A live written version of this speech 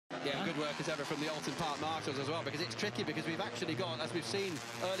Yeah, good work as ever from the Oulton Park Marshals as well, because it's tricky, because we've actually got, as we've seen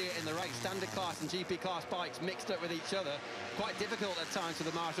earlier in the race, standard class and GP class bikes mixed up with each other. Quite difficult at times for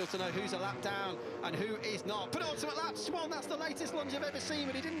the Marshals to know who's a lap down and who is not. Penultimate lap, Swan, that's the latest lunge I've ever seen,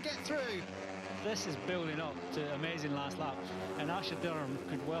 but he didn't get through. This is building up to an amazing last lap, and Asher Durham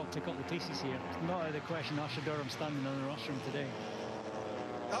could well pick up the pieces here. Not out of the question Asher Durham standing on the rostrum today.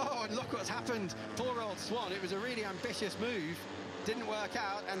 Oh, and look what's happened. Poor old Swan, it was a really ambitious move. Didn't work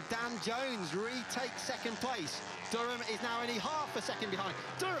out, and Dan Jones retakes second place. Durham is now only half a second behind.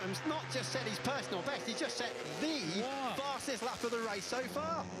 Durham's not just set his personal best, he just set the fastest lap of the race so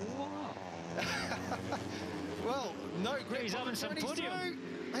far. Well, no grip. He's having some podium.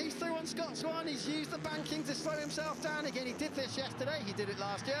 He's through on Scott Swan. He's used the banking to slow himself down again. He did this yesterday, he did it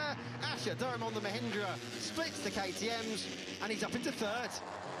last year. Asher Durham on the Mahindra splits the KTMs, and he's up into third.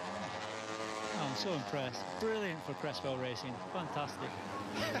 Oh, I'm so impressed. Brilliant for Cresswell Racing. Fantastic.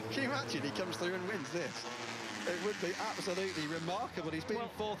 Can you imagine he comes through and wins this? It would be absolutely remarkable. He's been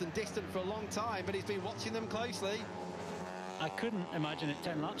fourth and distant for a long time, but he's been watching them closely. I couldn't imagine it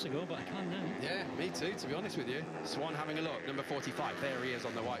 10 laps ago, but I can now. Yeah, me too, to be honest with you. Swan having a look, number 45. There he is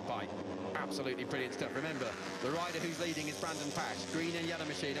on the white bike. Absolutely brilliant stuff. Remember, the rider who's leading is Brandon Pash. Green and yellow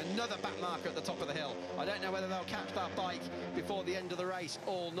machine. Another back marker at the top of the hill. I don't know whether they'll catch that bike before the end of the race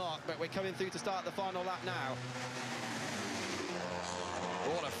or not, but we're coming through to start the final lap now.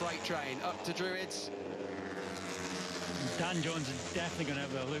 What a freight train up to Druids. Dan Jones is definitely going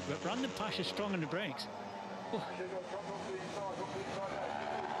to have a look, but Brandon Pash is strong on the brakes.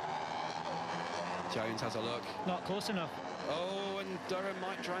 Jones has a look. Not close enough. Oh, and Durham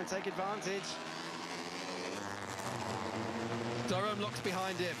might try and take advantage. Durham looks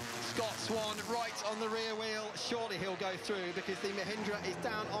behind him. Scott Swan right on the rear wheel. Surely he'll go through, because the Mahindra is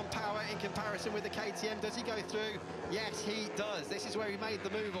down on power in comparison with the KTM. Does he go through? Yes, he does. This is where he made the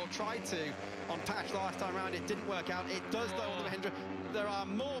move, or tried to, on Patch last time around. It didn't work out. It does, though, on the Mahindra. There are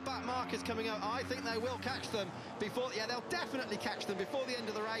more back markers coming up. I think they will catch them before... Yeah, they'll definitely catch them before the end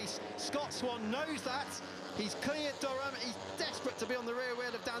of the race. Scott Swan knows that. He's cleared Durham. He's desperate to be on the rear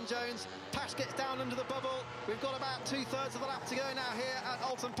wheel of Dan Jones. Pash gets down under the bubble. We've got about 2/3 of the lap to go now here at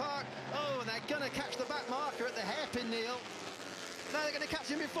Oulton Park. Oh, and they're going to catch the back marker at the hairpin, Neil. No, they're going to catch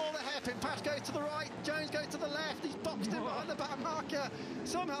him before the hairpin. Pash goes to the right, Jones goes to the left. He's boxed him behind the back marker.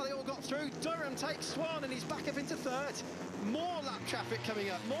 Somehow they all got through. Durham takes Swan, and he's back up into third. More lap traffic coming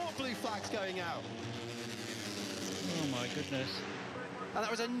up, more blue flags going out. Oh my goodness. And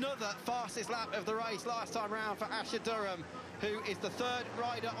that was another fastest lap of the race last time round for Asher Durham, who is the third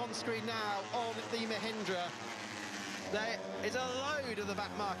rider on screen now on the Mahindra. There is a load of the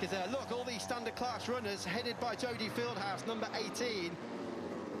back markers there. Look, all these standard class runners headed by Jody Fieldhouse, number 18.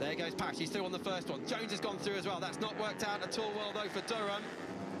 There goes Pash, he's still on the first one. Jones has gone through as well. That's not worked out at all well, though, for Durham.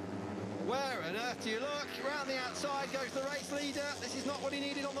 Where on earth do you look? Round the outside goes the race leader. This is not what he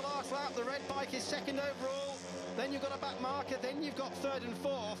needed on the last lap. The red bike is second overall. Then you've got a back marker. Then you've got third and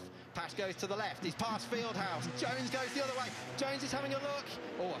fourth. Pash goes to the left. He's past Fieldhouse. Jones goes the other way. Jones is having a look.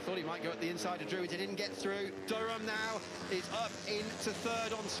 Oh, I thought he might go at the inside of Druids. He didn't get through. Durham now is up into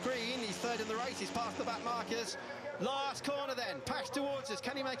third on screen. He's third in the race. He's past the back markers. Last corner then. Pash towards us.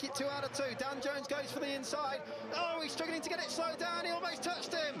 Can he make it 2 out of 2? Dan Jones goes for the inside. Oh, he's struggling to get it slowed down. He almost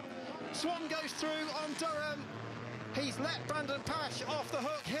touched him. Swan goes through on Durham. He's let Brandon Pash off the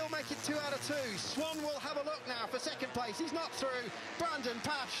hook. He'll make it 2 out of 2. Swan will have a look now for second place. He's not through. Brandon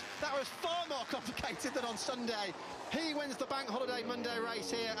Pash, that was far more complicated than on Sunday. He wins the Bank Holiday Monday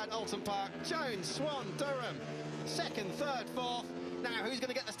race here at Oulton Park. Jones, Swan, Durham, second, third, fourth. Now, who's going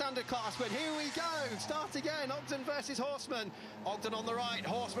to get the standard class win? Here we go. Start again. Ogden versus Horseman. Ogden on the right,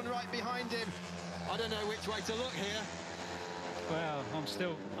 Horseman right behind him. I don't know which way to look here. Well, I'm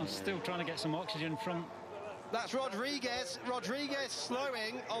still trying to get some oxygen from... That's Rodriguez. Rodriguez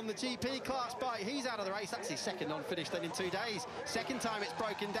slowing on the GP class bike. He's out of the race. That's his second non-finish then in 2 days. Second time it's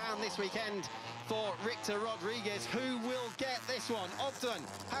broken down this weekend for Richter Rodriguez. Who will get this one? Ogden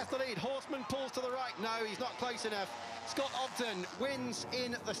has the lead. Horseman pulls to the right. No, he's not close enough. Scott Ogden wins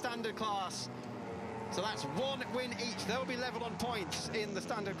in the standard class. So that's 1 win each. They'll be level on points in the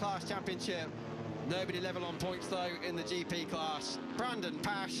standard class championship. Nobody level on points, though, in the GP class. Brandon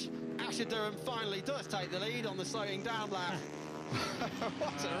Pash. Asher Durham finally does take the lead on the slowing down lap.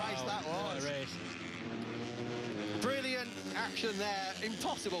 What a race that was. What a race. Brilliant action there.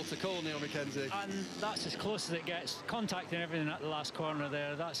 Impossible to call, Neil Mackenzie. And that's as close as it gets. Contacting everything at the last corner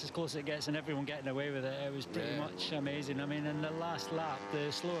there, that's as close as it gets, and everyone getting away with it. It was pretty much amazing. I mean, in the last lap,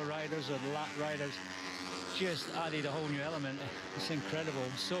 the slower riders or the lap riders just added a whole new element. It's incredible.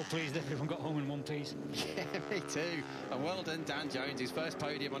 I'm so pleased everyone got home in one piece. Yeah, me too. And well done, Dan Jones, his first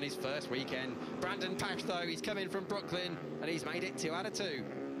podium on his first weekend. Brandon Pash, though, he's come in from Brooklyn, and he's made it 2 out of 2.